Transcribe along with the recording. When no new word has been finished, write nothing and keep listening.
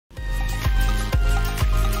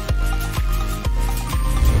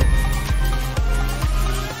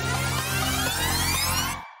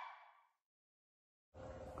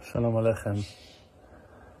Shalom Aleichem.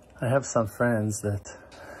 I have some friends that,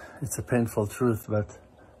 it's a painful truth, but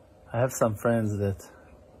I have some friends that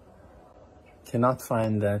cannot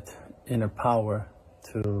find that inner power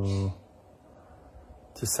to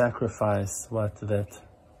sacrifice that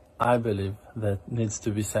I believe that needs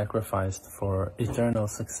to be sacrificed for eternal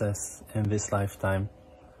success in this lifetime.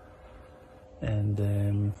 And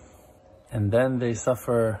then they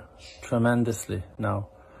suffer tremendously. Now,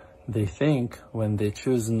 they think when they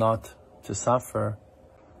choose not to suffer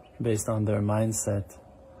based on their mindset,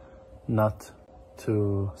 not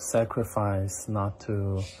to sacrifice, not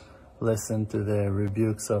to listen to the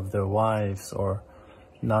rebukes of their wives, or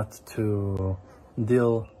not to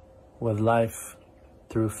deal with life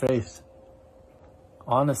through faith,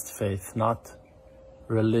 honest faith, not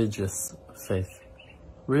religious faith.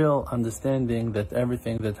 Real understanding that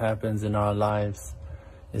everything that happens in our lives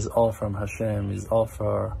is all from Hashem, is all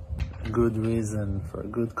for good reason, for a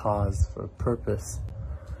good cause, for a purpose,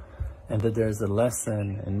 and that there's a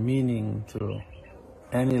lesson and meaning to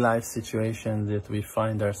any life situation that we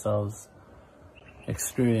find ourselves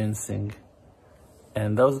experiencing.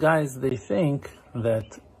 And those guys, they think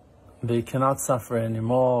that they cannot suffer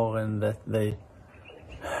anymore and that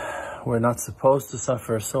we're not supposed to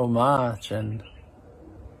suffer so much,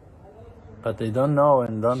 but they don't know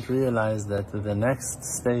and don't realize that the next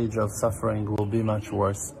stage of suffering will be much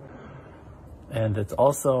worse. And that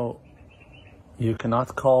also you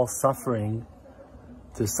cannot call suffering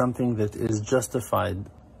to something that is justified.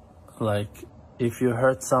 Like if you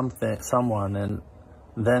hurt someone and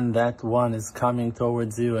then that one is coming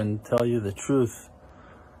towards you and tell you the truth,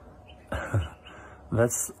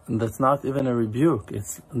 that's not even a rebuke,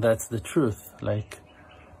 that's the truth. Like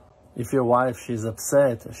if your wife, she's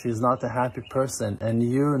upset, she's not a happy person, and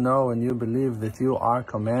you know and you believe that you are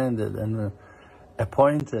commanded and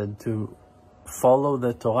appointed to follow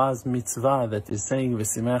the Torah's mitzvah that is saying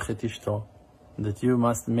v'simach et ishto, that you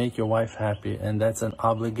must make your wife happy, and that's an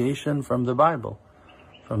obligation from the Bible,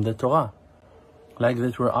 from the Torah. Like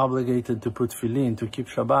that we're obligated to put tefillin, to keep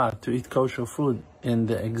Shabbat, to eat kosher food. In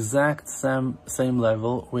the exact same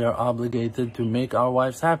level, we are obligated to make our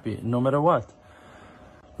wives happy, no matter what.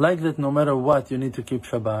 Like that, no matter what, you need to keep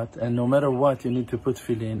Shabbat, and no matter what, you need to put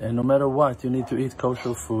tefillin, and no matter what, you need to eat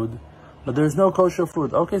kosher food. But there's no kosher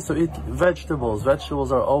food. Okay, so eat vegetables.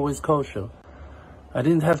 Vegetables are always kosher. I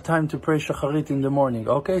didn't have time to pray shacharit in the morning.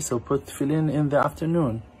 Okay, so put tefillin in the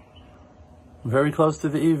afternoon, very close to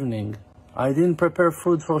the evening. I didn't prepare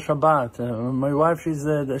food for Shabbat. My wife,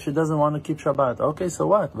 she doesn't want to keep Shabbat. Okay, so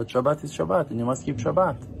what? But Shabbat is Shabbat, and you must keep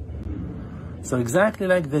Shabbat. So exactly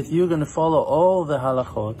like that, you're going to follow all the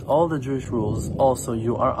halachot, all the Jewish rules. Also,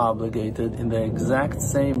 you are obligated in the exact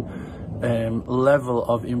same level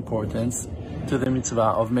of importance to the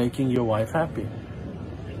mitzvah of making your wife happy.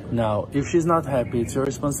 Now, if she's not happy, it's your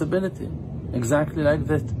responsibility. Exactly like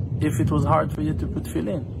that, if it was hard for you to put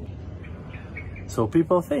tefillin. So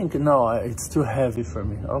people think, no, it's too heavy for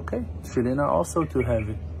me. Okay, tefillin are also too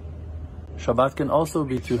heavy. Shabbat can also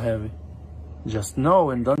be too heavy. Just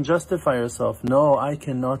know and don't justify yourself. No, I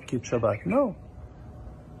cannot keep Shabbat. No.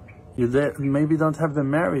 You maybe don't have the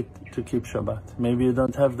merit to keep Shabbat. Maybe you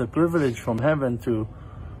don't have the privilege from heaven to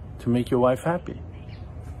make your wife happy.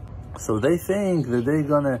 So they think that they're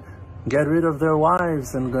gonna get rid of their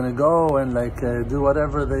wives and gonna go and do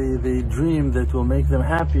whatever they dream that will make them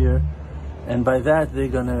happier. And by that they're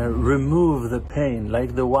gonna remove the pain,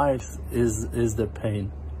 like the wife is the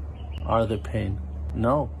pain, are the pain.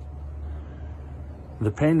 No.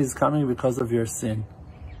 The pain is coming because of your sin.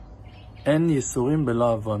 En yisurim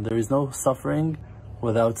belo avon. There is no suffering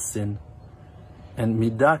without sin. And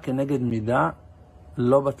midah keneged midah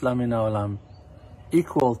lo batla min haolam.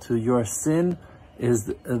 Equal to your sin is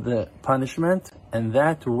the punishment, and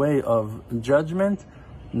that way of judgment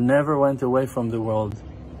never went away from the world.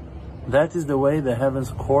 That is the way the heavens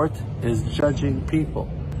court is judging people.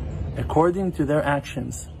 According to their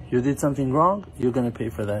actions. You did something wrong, you're going to pay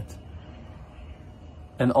for that.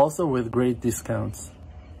 And also with great discounts.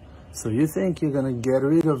 So you think you're going to get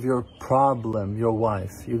rid of your problem, your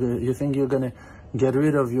wife. You think you're going to get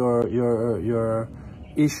rid of your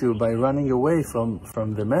issue by running away from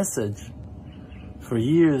the message. For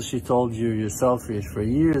years she told you you're selfish. For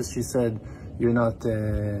years she said you're not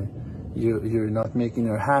making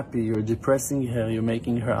her happy, you're depressing her, you're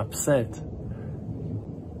making her upset.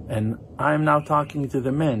 And I'm now talking to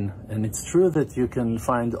the men, and it's true that you can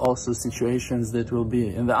find also situations that will be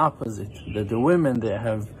in the opposite, that the women, they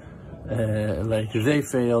have, they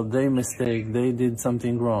failed, they mistake, they did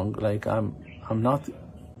something wrong. Like I'm not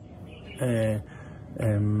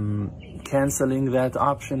canceling that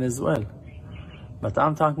option as well. But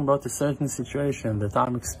I'm talking about a certain situation that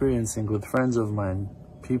I'm experiencing with friends of mine,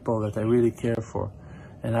 people that I really care for.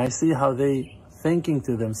 And I see how they thinking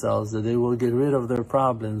to themselves that they will get rid of their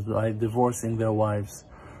problems by divorcing their wives,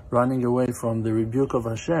 running away from the rebuke of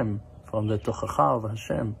Hashem, from the tochacha of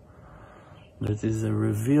Hashem. That is a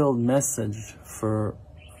revealed message for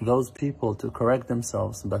those people to correct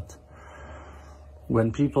themselves. But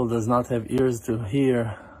when people does not have ears to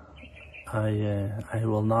hear, I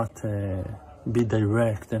will not be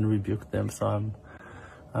direct and rebuke them. So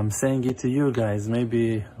I'm saying it to you guys.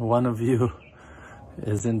 Maybe one of you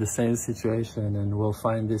is in the same situation and will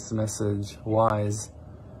find this message wise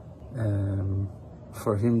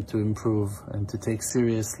for him to improve and to take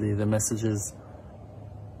seriously the messages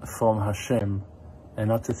from Hashem, and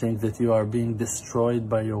not to think that you are being destroyed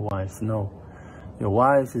by your wife. No, your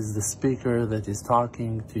wife is the speaker that is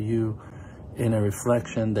talking to you in a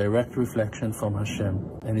reflection, direct reflection from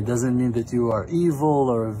Hashem. And it doesn't mean that you are evil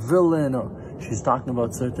or a villain, or she's talking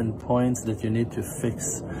about certain points that you need to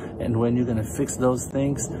fix. And when you're going to fix those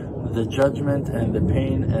things, the judgment and the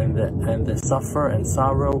pain and the suffer and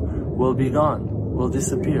sorrow will be gone, will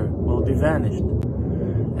disappear, will be vanished.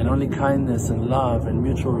 And only kindness and love and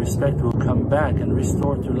mutual respect will come back and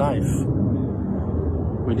restore to life.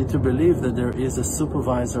 We need to believe that there is a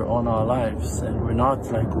supervisor on our lives, and we're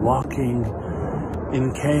not like walking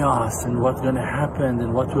in chaos and what's going to happen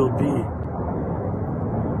and what will be.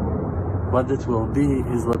 What it will be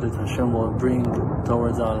is what that Hashem will bring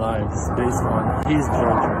towards our lives based on His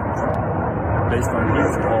judgment, based on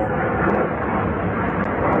His call.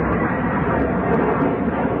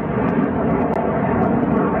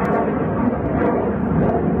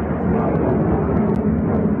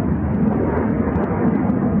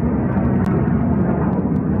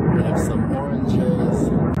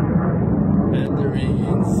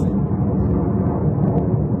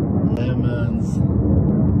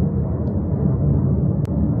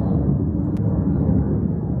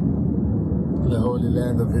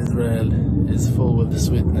 Of Israel is full with the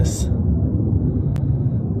sweetness.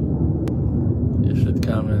 You should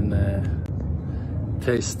come and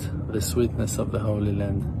taste the sweetness of the Holy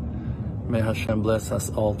Land. May Hashem bless us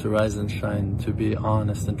all to rise and shine, to be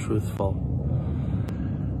honest and truthful,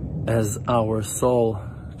 as our soul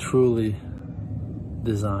truly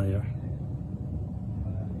desire.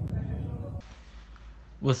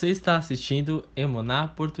 Você está assistindo Emunah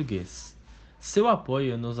Português. Seu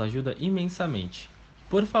apoio nos ajuda imensamente.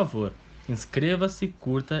 Por favor, inscreva-se,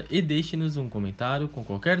 curta e deixe-nos um comentário com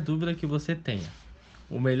qualquer dúvida que você tenha.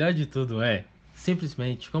 O melhor de tudo é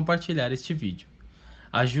simplesmente compartilhar este vídeo,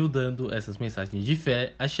 ajudando essas mensagens de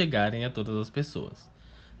fé a chegarem a todas as pessoas,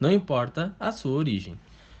 não importa a sua origem.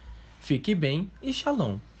 Fique bem e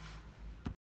shalom!